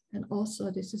 And also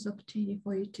this is an opportunity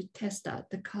for you to test out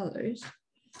the colors.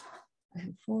 I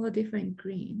have 4 different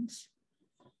greens.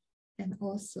 And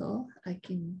also I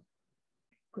can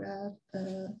grab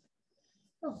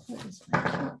what is my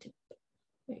Q-tip?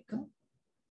 There you go.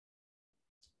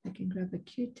 I can grab a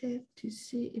Q-tip to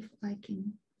see if I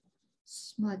can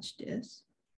smudge this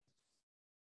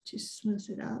to smooth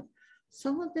it out.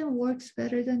 Some of them works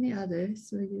better than the others.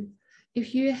 So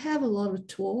if you have a lot of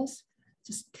tools,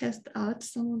 just test out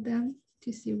some of them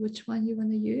to see which one you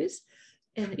want to use.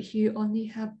 And if you only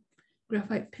have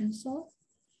graphite pencil,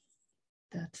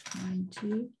 that's fine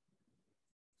too.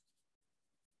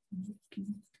 You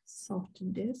can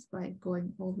soften this by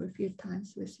going over a few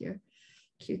times with your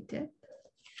Q-tip.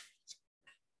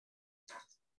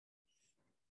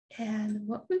 And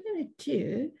what we're going to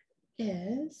do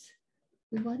is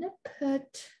we want to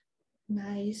put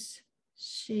nice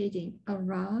shading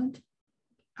around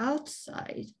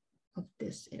outside of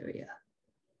this area.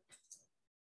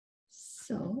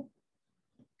 So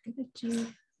I'm going to do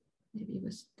maybe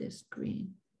with this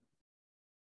green.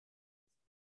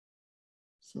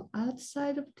 So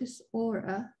outside of this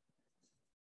aura,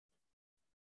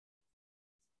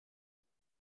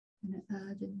 I'm going to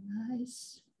add a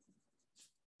nice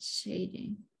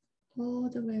shading all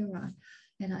the way around.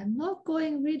 And I'm not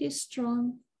going really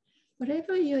strong.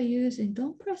 Whatever you're using,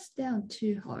 don't press down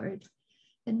too hard.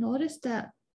 And notice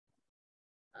that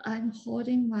I'm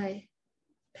holding my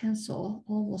pencil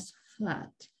almost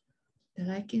flat, that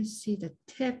I can see the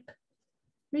tip,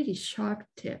 really sharp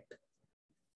tip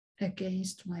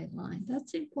against my line.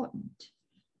 That's important,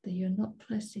 that you're not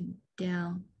pressing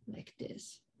down like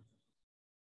this.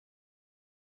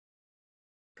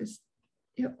 Because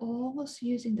you're almost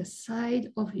using the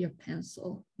side of your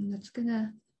pencil, and that's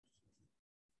gonna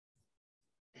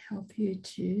help you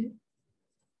to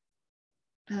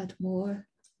add more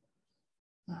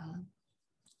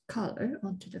color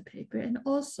onto the paper. And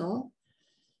also,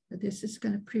 this is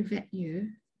gonna prevent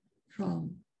you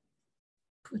from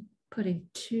putting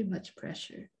too much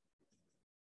pressure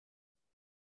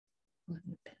on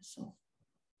the pencil.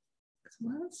 Because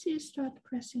once you start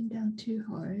pressing down too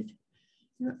hard,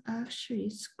 you're actually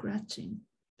scratching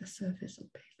the surface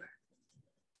of paper.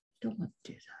 Don't want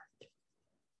to do that.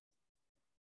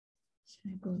 So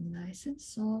I go nice and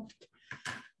soft.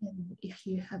 And if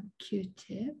you have a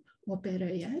Q-tip, or better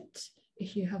yet,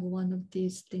 if you have one of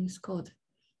these things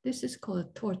this is called a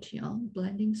tortillon,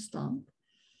 blending stump,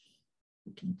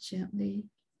 you can gently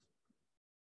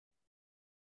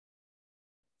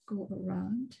go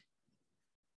around.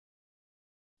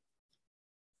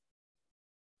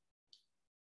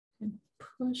 And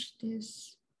push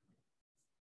this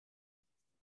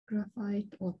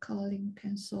graphite or coloring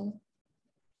pencil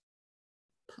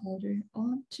powder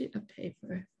onto a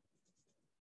paper.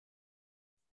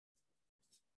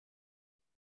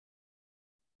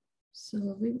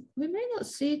 So we may not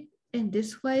see it in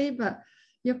this way, but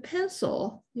your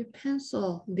pencil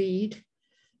lead,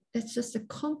 it's just a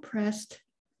compressed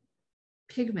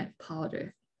pigment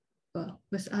powder, well,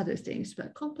 with other things,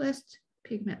 but compressed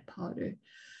pigment powder.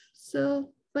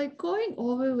 So by going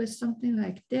over with something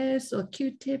like this or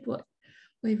Q-tip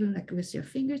or even like with your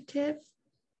fingertip,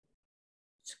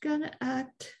 it's gonna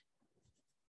act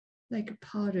like a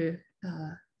powder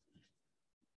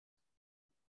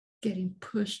getting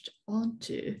pushed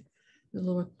onto the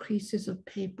lower creases of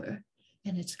paper,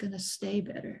 and it's gonna stay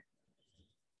better.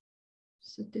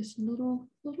 So this little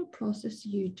process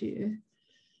you do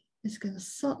is gonna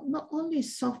not only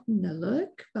soften the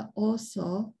look, but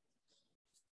also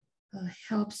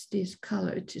helps this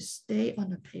color to stay on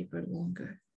the paper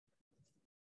longer.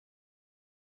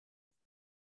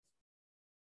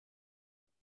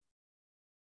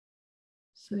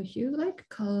 So if you like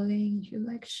coloring, if you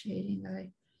like shading,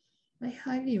 I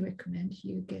highly recommend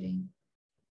you getting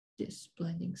this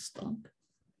blending stump.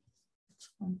 It's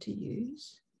fun to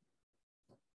use.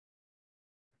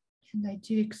 And I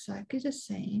do exactly the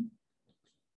same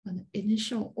on the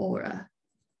initial aura.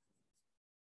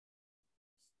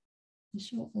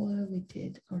 Initial aura we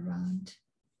did around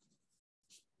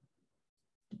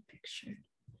the picture.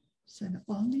 So I'm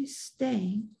only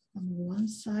staying on one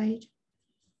side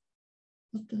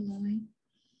of the line.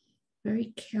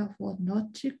 Very careful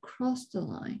not to cross the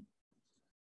line.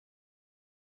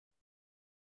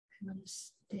 I'm going to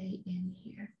stay in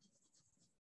here.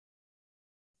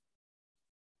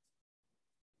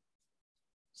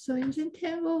 So in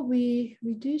Zentangle, we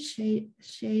do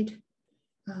shade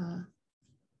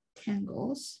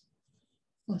tangles.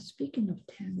 Well, speaking of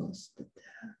tangles,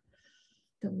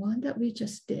 the one that we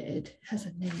just did has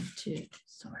a name too.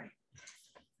 Sorry,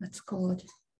 that's called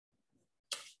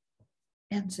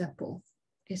Enzeppel.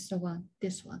 Is the one,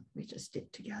 this one we just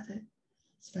did together.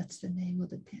 So that's the name of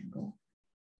the tangle.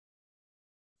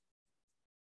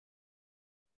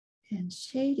 And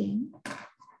shading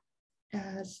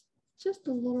adds just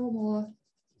a little more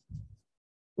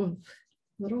oomph,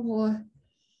 a little more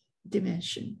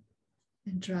dimension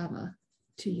and drama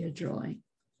to your drawing.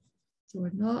 So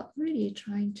we're not really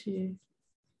trying to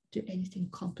do anything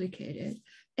complicated.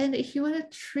 And if you want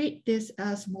to treat this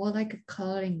as more like a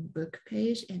coloring book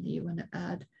page and you want to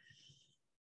add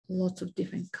lots of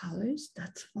different colors,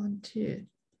 that's fun too.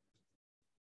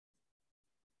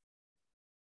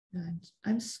 And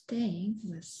I'm staying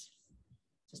with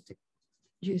just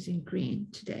using green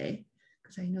today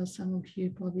because I know some of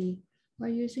you probably are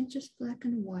using just black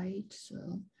and white. So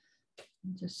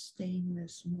I'm just staying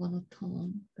with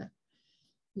monotone, but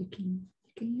you can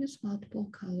use multiple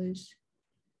colors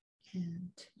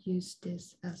and use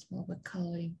this as more of a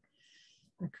coloring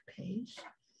book page.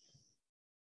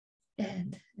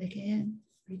 And again,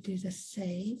 we do the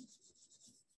same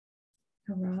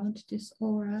around this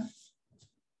aura.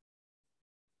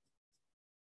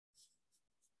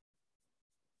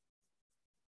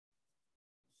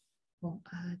 We'll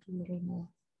add a little more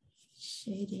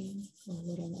shading, a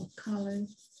little more color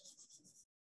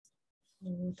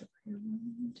all the way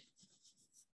around.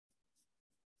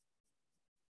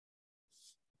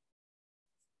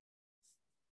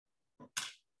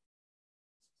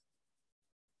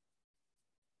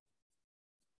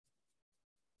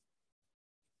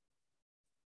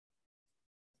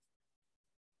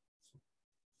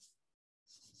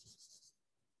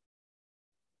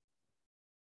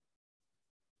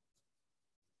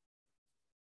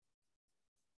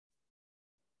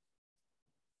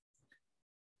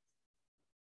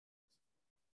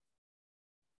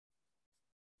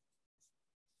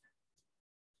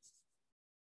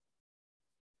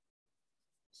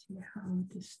 See how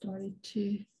this started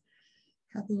to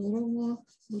have a little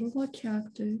more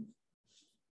character.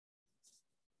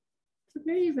 It's a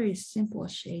very, very simple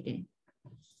shading.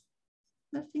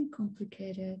 Nothing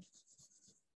complicated.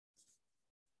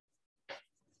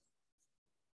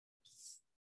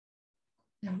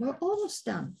 And we're almost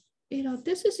done. You know,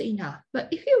 this is enough.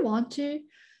 But if you want to,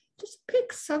 just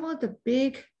pick some of the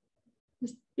big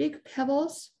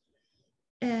pebbles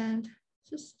and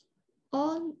just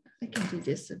on, I can do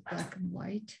this in black and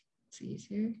white. It's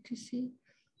easier to see.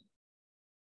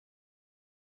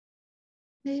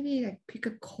 Maybe like pick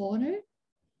a corner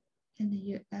and then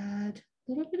you add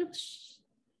a little bit of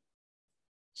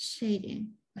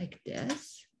shading like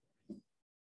this.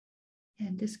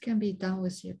 And this can be done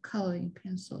with your coloring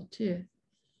pencil too,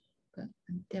 but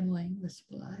I'm demoing with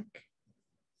black.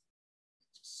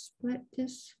 Just spread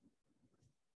this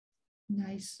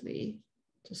nicely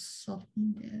to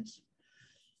soften this.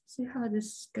 See how this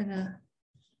is gonna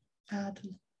add a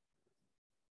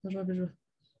little bit of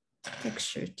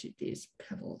texture to these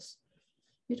pebbles.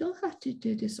 You don't have to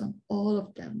do this on all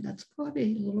of them. That's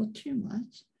probably a little too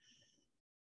much.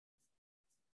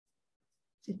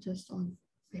 So just on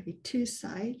maybe two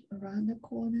sides around the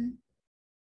corner,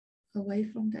 away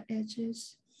from the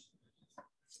edges.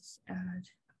 Just add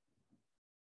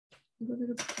a little bit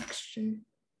of texture.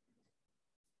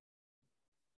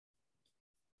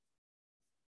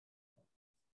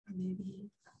 Maybe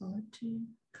a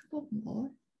couple more.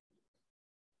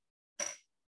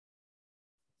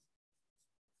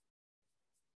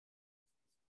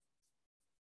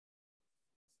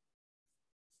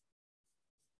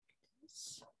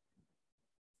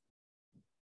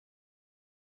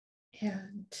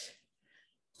 And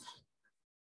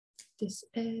this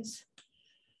is,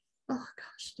 oh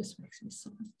gosh, this makes me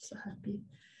so happy.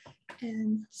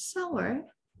 And somewhere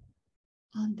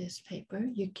on this paper,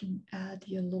 you can add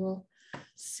your little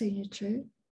signature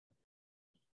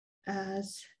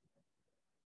as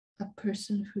a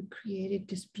person who created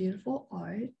this beautiful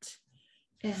art.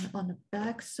 And on the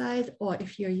back side, or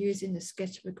if you're using the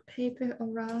sketchbook paper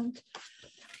around,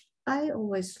 I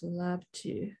always love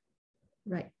to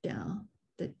write down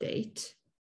the date.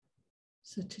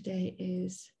 So today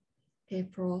is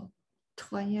April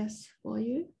 20th for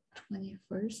you,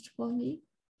 21st for me.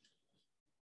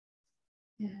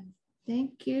 And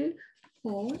thank you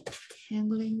for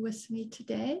tangling with me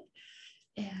today.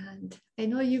 And I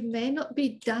know you may not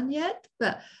be done yet,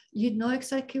 but you know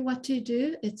exactly what to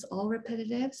do. It's all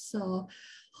repetitive. So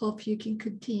hope you can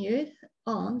continue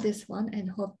on this one, and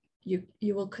hope you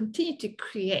will continue to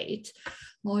create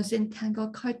more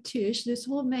Zentangle cartouches. This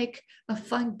will make a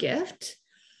fun gift.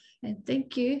 And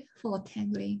thank you for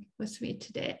tangling with me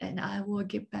today. And I will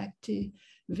get back to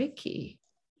Vicky.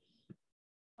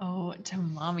 Oh,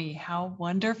 Tomomi, how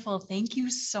wonderful. Thank you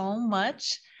so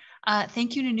much.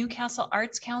 Thank you to Newcastle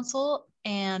Arts Council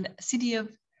and City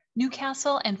of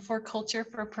Newcastle and For Culture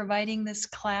for providing this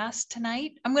class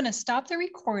tonight. I'm going to stop the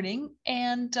recording,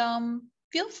 and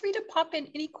feel free to pop in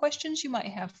any questions you might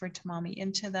have for Tomomi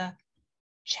into the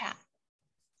chat.